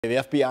The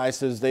FBI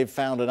says they've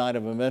found an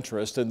item of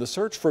interest in the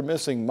search for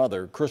missing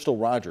mother, Crystal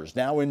Rogers.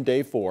 Now in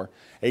day 4,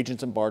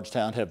 agents in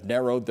Bardstown have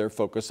narrowed their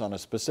focus on a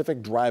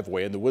specific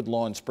driveway in the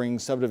Woodlawn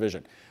Springs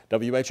subdivision.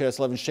 WHAS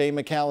 11's Shane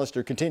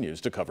McAllister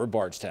continues to cover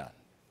Bardstown.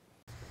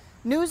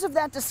 News of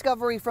that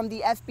discovery from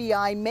the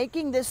FBI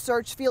making this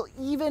search feel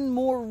even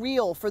more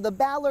real for the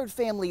Ballard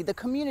family, the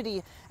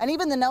community, and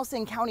even the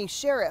Nelson County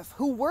Sheriff,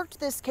 who worked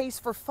this case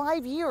for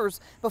 5 years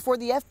before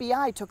the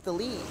FBI took the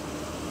lead.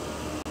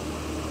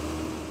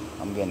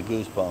 I'm getting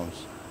goosebumps,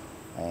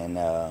 and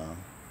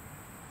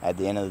at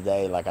the end of the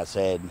day, like I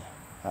said,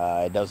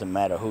 it doesn't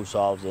matter who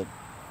solves it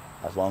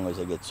as long as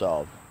it gets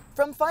solved.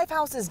 From 5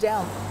 houses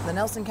down, the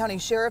Nelson County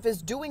Sheriff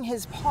is doing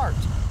his part,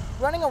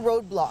 running a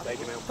roadblock,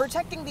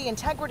 protecting the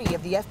integrity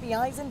of the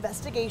FBI's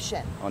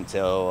investigation.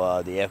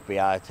 Until the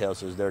FBI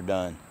tells us they're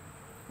done.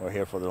 We're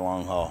here for the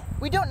long haul.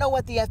 We don't know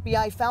what the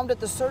FBI found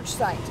at the search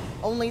site,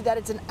 only that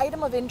it's an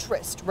item of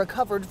interest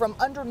recovered from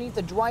underneath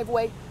a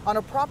driveway on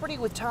a property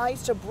with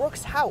ties to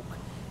Brooks Houck.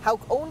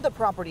 Houck owned the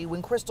property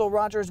when Crystal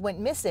Rogers went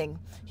missing.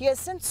 He has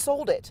since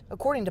sold it,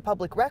 according to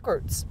public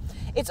records.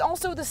 It's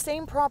also the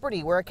same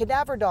property where a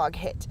cadaver dog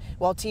hit,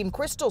 while Team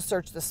Crystal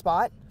searched the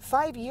spot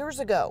 5 years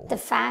ago. The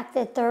fact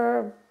that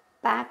they're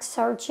back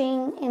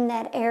searching in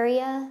that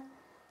area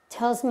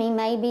tells me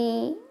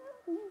maybe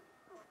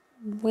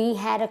we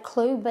had a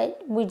clue,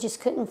 but we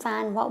just couldn't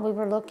find what we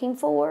were looking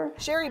for.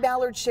 Sherry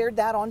Ballard shared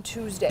that on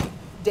Tuesday,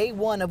 day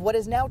 1 of what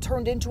has now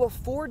turned into a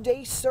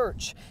 4-day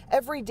search.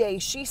 Every day,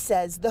 she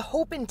says, the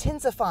hope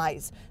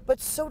intensifies, but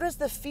so does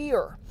the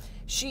fear.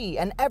 She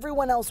and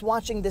everyone else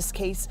watching this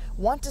case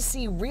want to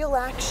see real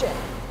action,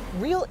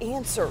 real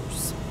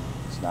answers.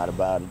 It's not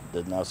about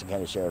the Nelson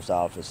County Sheriff's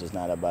Office. It's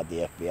not about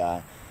the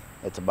FBI.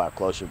 It's about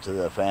closer to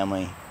the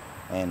family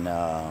and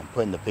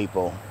putting the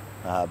people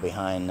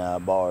behind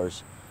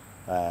bars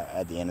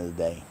at the end of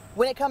the day.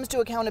 When it comes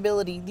to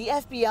accountability, the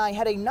FBI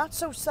had a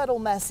not-so-subtle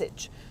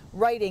message,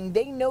 writing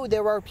they know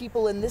there are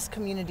people in this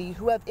community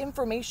who have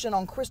information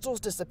on Crystal's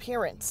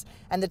disappearance,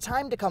 and the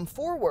time to come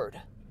forward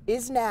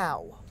is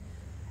now.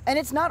 And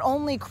it's not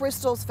only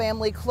Crystal's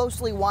family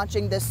closely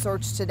watching this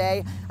search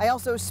today. I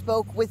also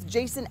spoke with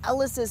Jason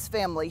Ellis's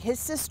family.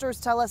 His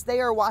sisters tell us they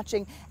are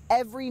watching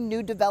every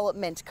new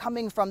development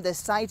coming from this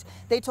site.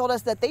 They told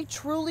us that they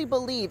truly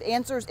believe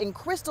answers in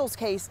Crystal's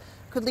case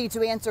could lead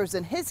to answers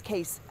in his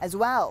case as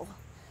well.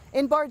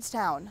 In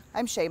Bardstown,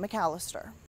 I'm Shane McAllister.